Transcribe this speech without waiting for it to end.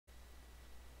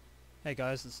Hey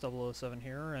guys, it's 007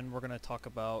 here, and we're going to talk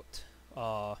about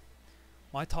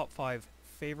my top 5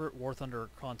 favorite War Thunder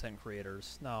content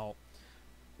creators. Now,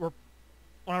 we're,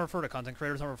 when I refer to content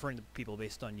creators, I'm referring to people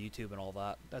based on YouTube and all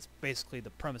that. That's basically the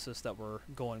premises that we're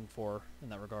going for in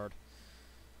that regard.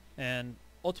 And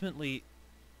ultimately,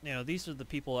 these are the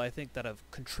people I think that have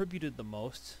contributed the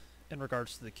most in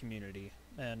regards to the community.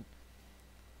 And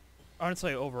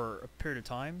honestly, over a period of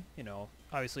time,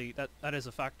 obviously that is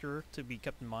a factor to be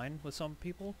kept in mind with some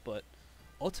people, but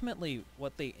ultimately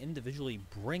what they individually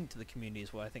bring to the community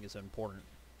is what I think is important.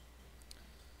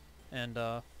 And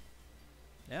yeah,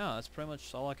 that's pretty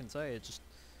much all I can say. It's just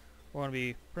we're going to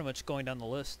be pretty much going down the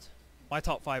list. My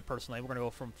top 5 personally, we're going to go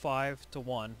from 5 to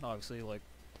 1, obviously, like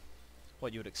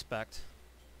what you would expect.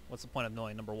 What's the point of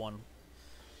knowing number 1?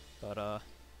 But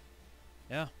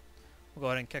yeah, we'll go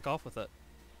ahead and kick off with it.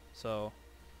 So,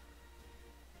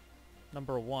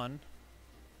 number 1,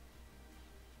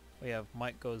 we have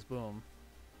Mike Goes Boom.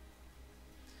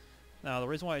 Now, the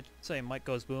reason why I say Mike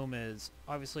Goes Boom is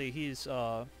obviously he's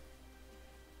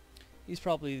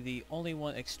probably the only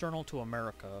one external to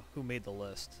America who made the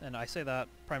list, and I say that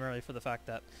primarily for the fact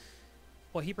that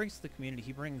what he brings to the community,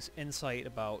 he brings insight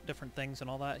about different things and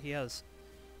all that. He has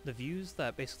the views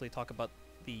that basically talk about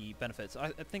the benefits.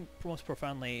 I think most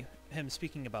profoundly, him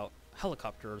speaking about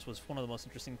helicopters was one of the most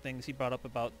interesting things. He brought up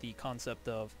about the concept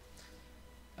of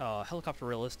helicopter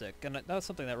realistic, and that was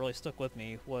something that really stuck with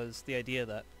me, was the idea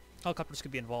that helicopters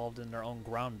could be involved in their own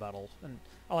ground battle, and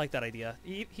I like that idea.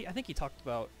 I think he talked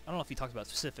about, I don't know if he talked about it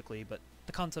specifically, but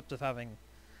the concept of having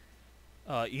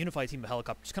a unified team of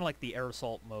helicopters, kind of like the air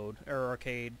assault mode, air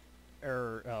arcade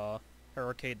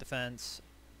defense,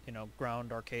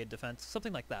 ground arcade defense,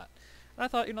 something like that. And I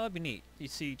thought, that'd be neat. You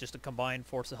see just a combined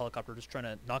force of helicopters just trying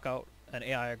to knock out an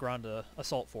AI ground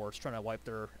assault force, trying to wipe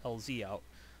their LZ out,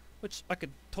 which I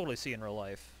could totally see in real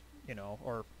life,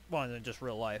 or well, than just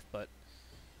real life, but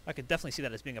I could definitely see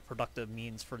that as being a productive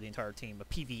means for the entire team,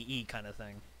 a PvE kind of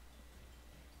thing.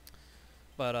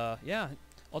 But yeah,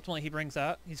 ultimately he brings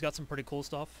that. He's got some pretty cool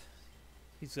stuff.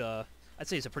 He's I'd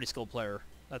say he's a pretty skilled player.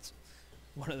 That's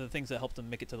one of the things that helped him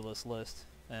make it to this list.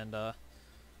 And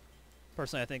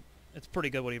personally, I think it's pretty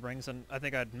good what he brings, and I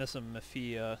think I'd miss him if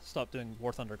he stopped doing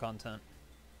War Thunder content.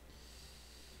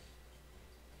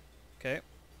 Okay,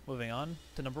 moving on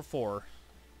to number 4.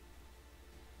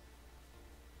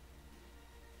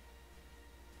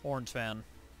 Orange Fan.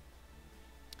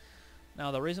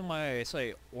 Now, the reason why I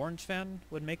say Orange Fan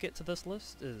would make it to this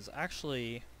list is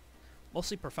actually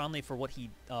mostly profoundly for what he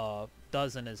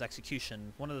does in his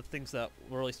execution. One of the things that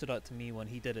really stood out to me when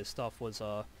he did his stuff was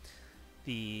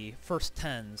the first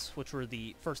 10s, which were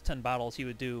the first 10 battles he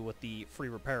would do with the free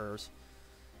repairers.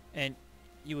 And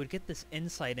you would get this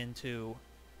insight into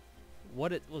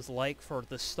what it was like for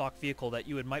the stock vehicle that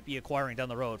you might be acquiring down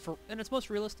the road. And it's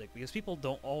most realistic, because people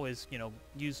don't always,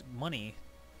 use money,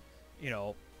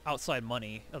 outside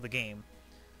money of the game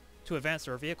to advance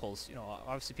their vehicles.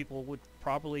 Obviously people would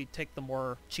probably take the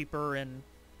more cheaper and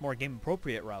more game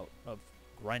appropriate route of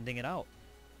grinding it out.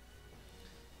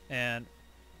 And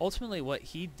ultimately what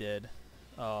he did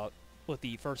with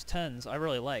the first 10s I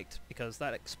really liked, because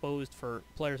that exposed for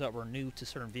players that were new to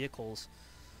certain vehicles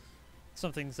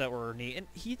some things that were neat. And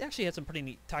he actually had some pretty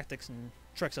neat tactics and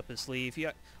tricks up his sleeve. He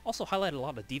also highlighted a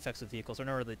lot of defects of vehicles. I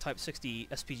remember the Type 60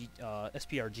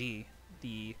 SPRG,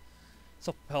 the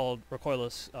self-propelled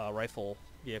recoilless rifle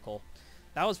vehicle.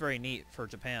 That was very neat for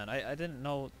Japan. I didn't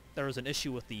know there was an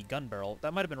issue with the gun barrel.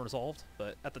 That might have been resolved,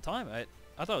 but at the time I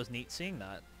thought it was neat seeing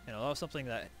that. That was something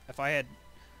that if I had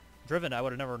driven, I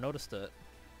would have never noticed it.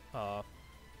 Well,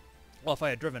 if I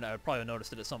had driven, I would probably have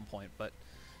noticed it at some point, but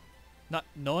not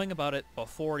knowing about it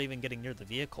before even getting near the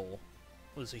vehicle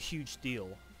was a huge deal.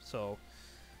 So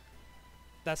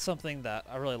that's something that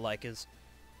I really like, is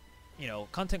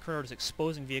content creators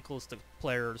exposing vehicles to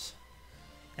players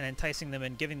and enticing them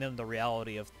and giving them the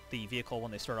reality of the vehicle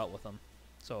when they start out with them.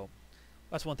 So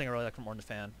that's one thing I really like from Orange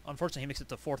Fan. Unfortunately, he makes it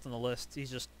to 4th on the list.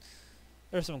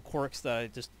 There's some quirks that I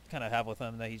just kind of have with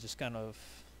him that he's just kind of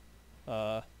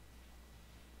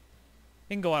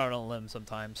he can go out on a limb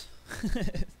sometimes.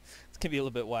 It can be a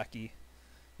little bit wacky.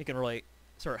 He can really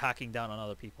start hacking down on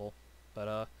other people.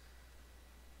 But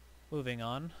moving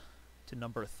on to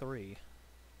number 3.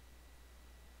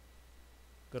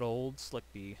 Good old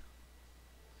Slickbee.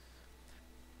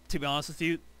 To be honest with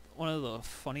you, one of the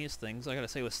funniest things I gotta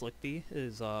say with Slickbee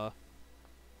is the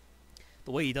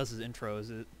way he does his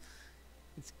intros.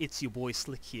 It's your boy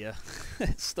Slick here.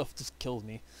 Stuff just kills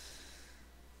me.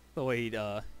 The way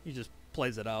he just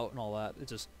plays it out and all that.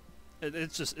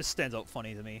 It stands out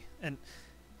funny to me. And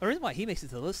The reason why he makes it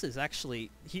to the list is actually,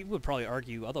 he would probably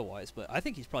argue otherwise, but I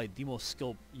think he's probably the most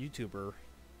skilled YouTuber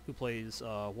who plays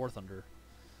War Thunder.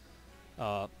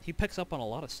 He picks up on a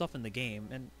lot of stuff in the game,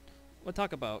 and we'll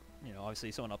talk about, you know,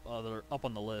 obviously someone up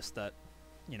on the list that,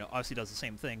 you know, obviously does the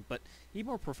same thing, but he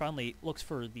more profoundly looks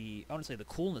for the, I wouldn't say the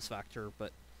coolness factor,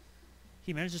 but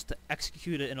he manages to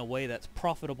execute it in a way that's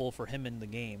profitable for him in the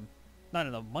game. Not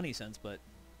in a money sense, but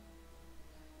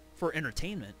for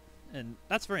entertainment, and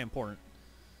that's very important.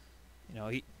 You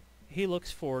know, he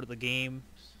looks for the game,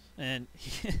 and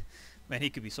man, he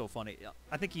could be so funny.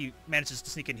 I think he manages to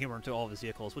sneak in humor into all of his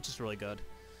vehicles, which is really good.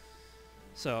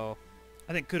 So,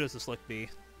 I think kudos to Slickbee.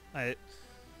 I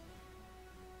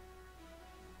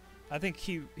think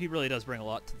he really does bring a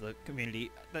lot to the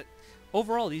community. That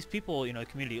overall, these people, you know,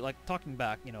 community, like talking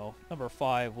back, you know, number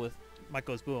 5 with Mike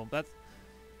Goes Boom. That's,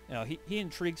 you know, he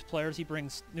intrigues players. He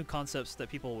brings new concepts that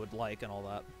people would like and all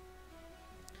that.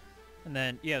 And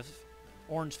then you have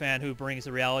Orange Fan, who brings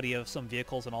the reality of some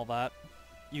vehicles and all that.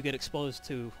 You get exposed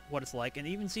to what it's like, and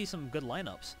even see some good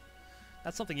lineups.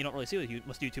 That's something you don't really see with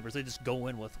most YouTubers. They just go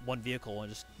in with one vehicle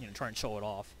and just, you know, try and show it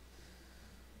off.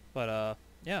 But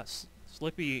yeah,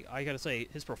 Slickbee, I gotta say,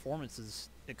 his performance is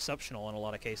exceptional in a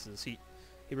lot of cases. He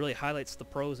really highlights the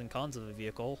pros and cons of a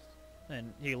vehicle,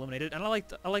 and he eliminated. And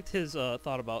I liked his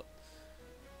thought about.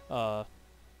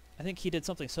 I think he did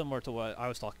something similar to what I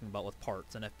was talking about with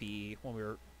parts and FPE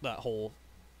when that whole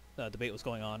debate was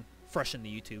going on, fresh in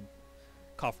the YouTube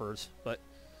coffers. But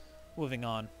moving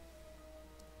on,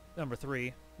 number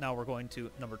 3. Now we're going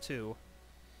to number 2.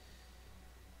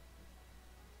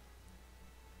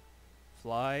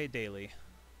 Fly Daily.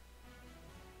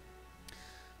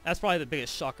 That's probably the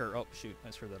biggest shocker. Oh shoot,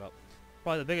 I screwed that up.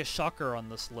 Probably the biggest shocker on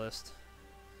this list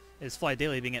is Fly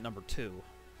Daily being at number 2.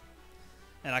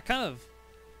 And I kind of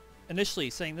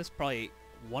initially saying this probably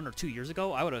 1 or 2 years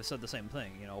ago, I would have said the same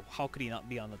thing. You know, how could he not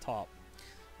be on the top?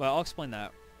 But I'll explain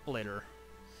that later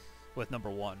with number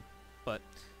 1. But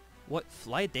what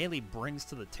Fly Daily brings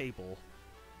to the table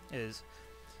is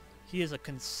he is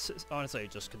honestly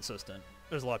just consistent.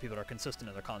 There's a lot of people that are consistent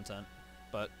in their content,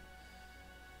 but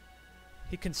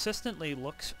he consistently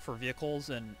looks for vehicles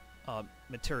and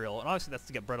material, and obviously that's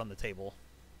to get bread on the table,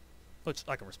 which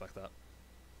I can respect that.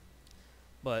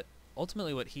 But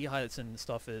ultimately what he highlights in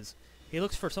stuff is he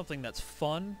looks for something that's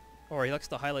fun, or he likes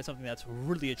to highlight something that's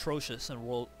really atrocious in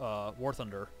War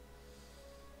Thunder.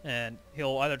 And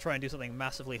he'll either try and do something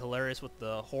massively hilarious with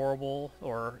the horrible,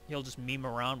 or he'll just meme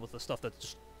around with the stuff that's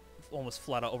just almost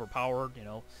flat out overpowered, you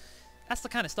know. That's the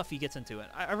kind of stuff he gets into, and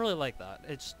I really like that.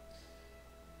 It's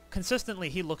consistently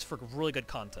he looks for really good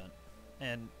content,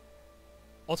 and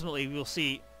ultimately we'll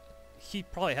see he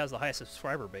probably has the highest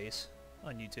subscriber base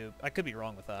on YouTube. I could be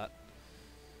wrong with that.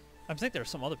 I think there are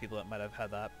some other people that might have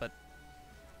had that, but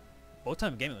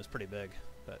Bowtime Gaming was pretty big.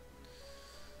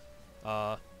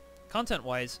 But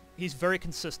content-wise, he's very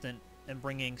consistent in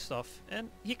bringing stuff, and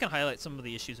he can highlight some of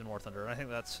the issues in War Thunder, and I think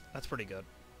that's pretty good.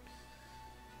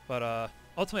 But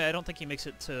ultimately, I don't think he makes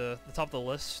it to the top of the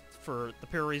list for the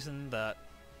pure reason that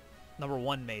number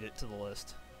 1 made it to the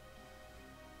list.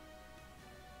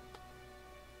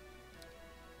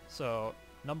 So,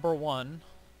 number 1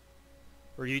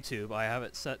 for YouTube, I have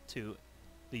it set to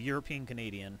the European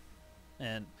Canadian.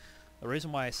 And the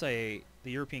reason why I say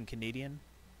the European Canadian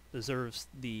deserves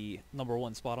the number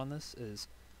 1 spot on this is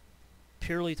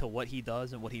purely to what he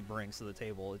does and what he brings to the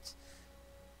table. It's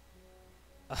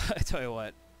I tell you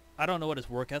what, I don't know what his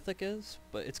work ethic is,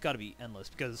 but it's got to be endless,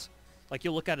 because like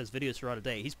you'll look at his videos throughout a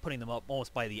day, he's putting them up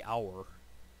almost by the hour.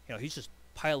 You know, he's just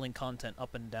piling content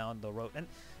up and down the road. And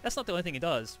that's not the only thing he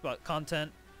does, but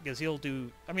content, because he'll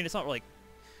do, I mean, it's not like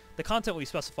the content we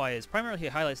specify is primarily he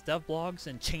highlights dev blogs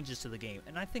and changes to the game,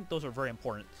 and I think those are very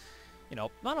important. You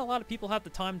know, not a lot of people have the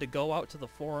time to go out to the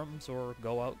forums or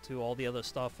go out to all the other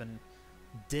stuff and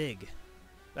dig.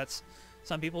 That's,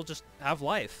 some people just have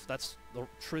life. That's the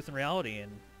truth and reality,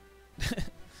 and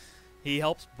he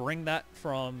helps bring that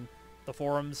from the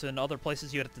forums and other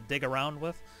places you have to dig around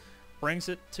with, brings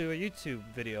it to a YouTube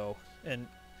video, and,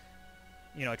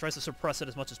 you know, he tries to suppress it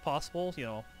as much as possible. You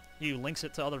know, he links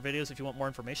it to other videos if you want more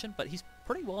information, but he's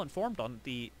pretty well informed on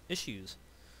the issues.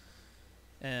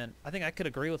 And I think I could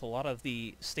agree with a lot of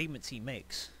the statements he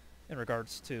makes in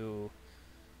regards to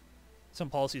some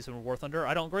policies in War Thunder.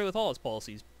 I don't agree with all his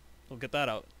policies. We'll get that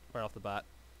out right off the bat.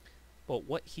 But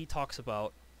what he talks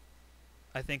about,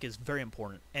 I think, is very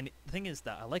important. And the thing is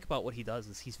that I like about what he does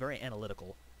is he's very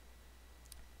analytical.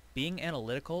 Being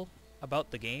analytical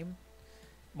about the game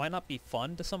might not be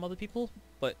fun to some other people,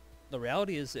 but the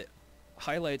reality is it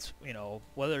highlights, you know,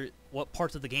 what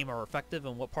parts of the game are effective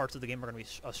and what parts of the game are going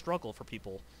to be a struggle for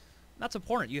people That's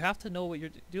important. You have to know what you're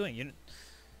doing. You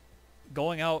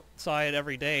going outside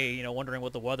every day, you know, wondering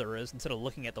what the weather is instead of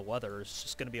looking at the weather is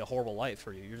just going to be a horrible life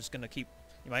for you. You're just going to keep.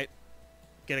 You might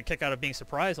get a kick out of being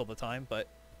surprised all the time, but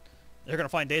you're going to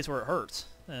find days where it hurts.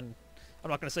 And I'm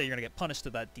not going to say you're going to get punished to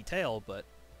that detail, but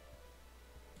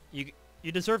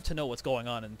you deserve to know what's going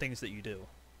on in things that you do.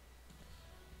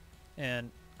 And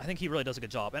I think he really does a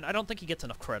good job. And I don't think he gets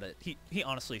enough credit. He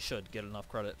honestly should get enough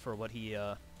credit for what he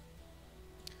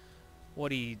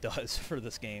does for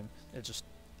this game. It's just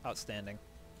outstanding.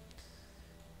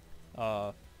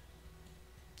 I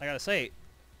gotta say,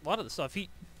 a lot of the stuff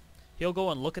he'll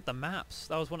go and look at the maps.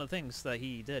 That was one of the things that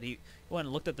he did. He went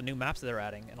and looked at the new maps they're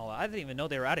adding and all that. I didn't even know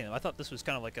they were adding them. I thought this was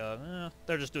kind of like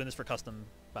they're just doing this for custom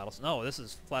battles. No, this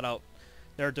is flat out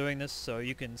they're doing this so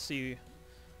you can see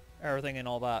everything and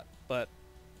all that. But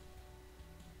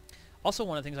also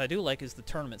one of the things I do like is the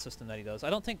tournament system that he does.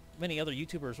 I don't think many other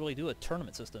YouTubers really do a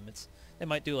tournament system. They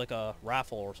might do like a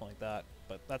raffle or something like that,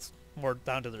 but that's more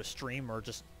down to their stream or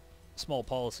just small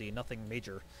policy, nothing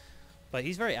major. But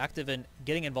he's very active in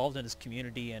getting involved in his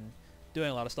community and doing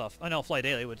a lot of stuff. I know Fly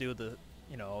Daily would do the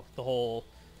whole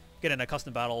get in a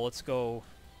custom battle, let's go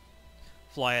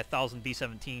fly 1,000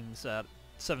 B-17s at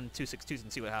 7262s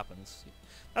and see what happens.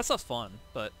 That stuff's fun,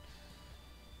 but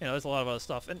there's a lot of other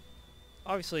stuff. And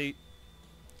obviously,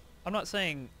 I'm not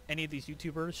saying any of these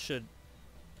YouTubers should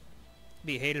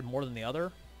be hated more than the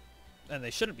other, and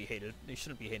they shouldn't be hated. They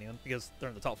shouldn't be hating them because they're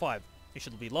in the top 5. You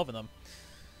should be loving them.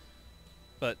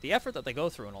 But the effort that they go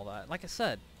through and all that, like I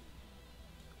said,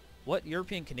 what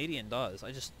European Canadian does,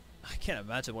 I can't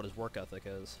imagine what his work ethic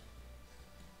is.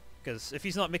 Because if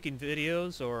he's not making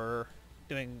videos or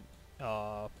doing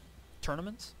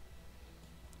tournaments,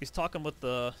 he's talking with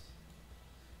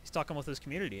his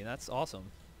community, and that's awesome.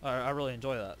 I really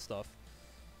enjoy that stuff.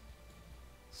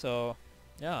 So,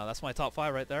 yeah, that's my top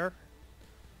 5 right there.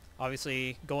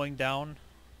 Obviously, going down.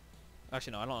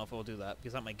 Actually, no, I don't know if we'll do that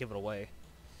because that might give it away.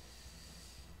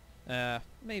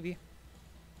 Maybe.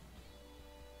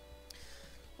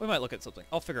 We might look at something.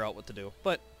 I'll figure out what to do.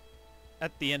 But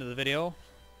at the end of the video,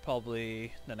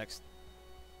 probably the next,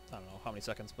 I don't know how many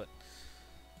seconds, but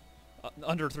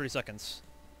under 30 seconds,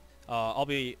 I'll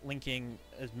be linking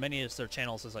as many of their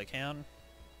channels as I can,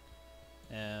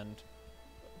 and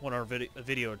one or a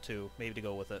video or two maybe to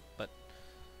go with it. But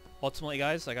ultimately,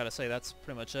 guys, I gotta say that's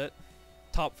pretty much it.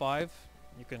 Top 5.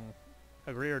 You can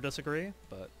agree or disagree,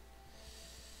 but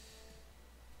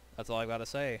that's all I gotta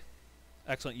say.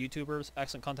 Excellent YouTubers,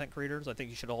 excellent content creators. I think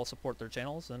you should all support their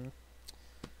channels, and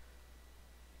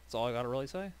that's all I gotta really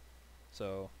say.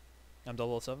 So, I'm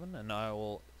 007, and I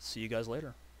will see you guys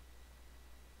later.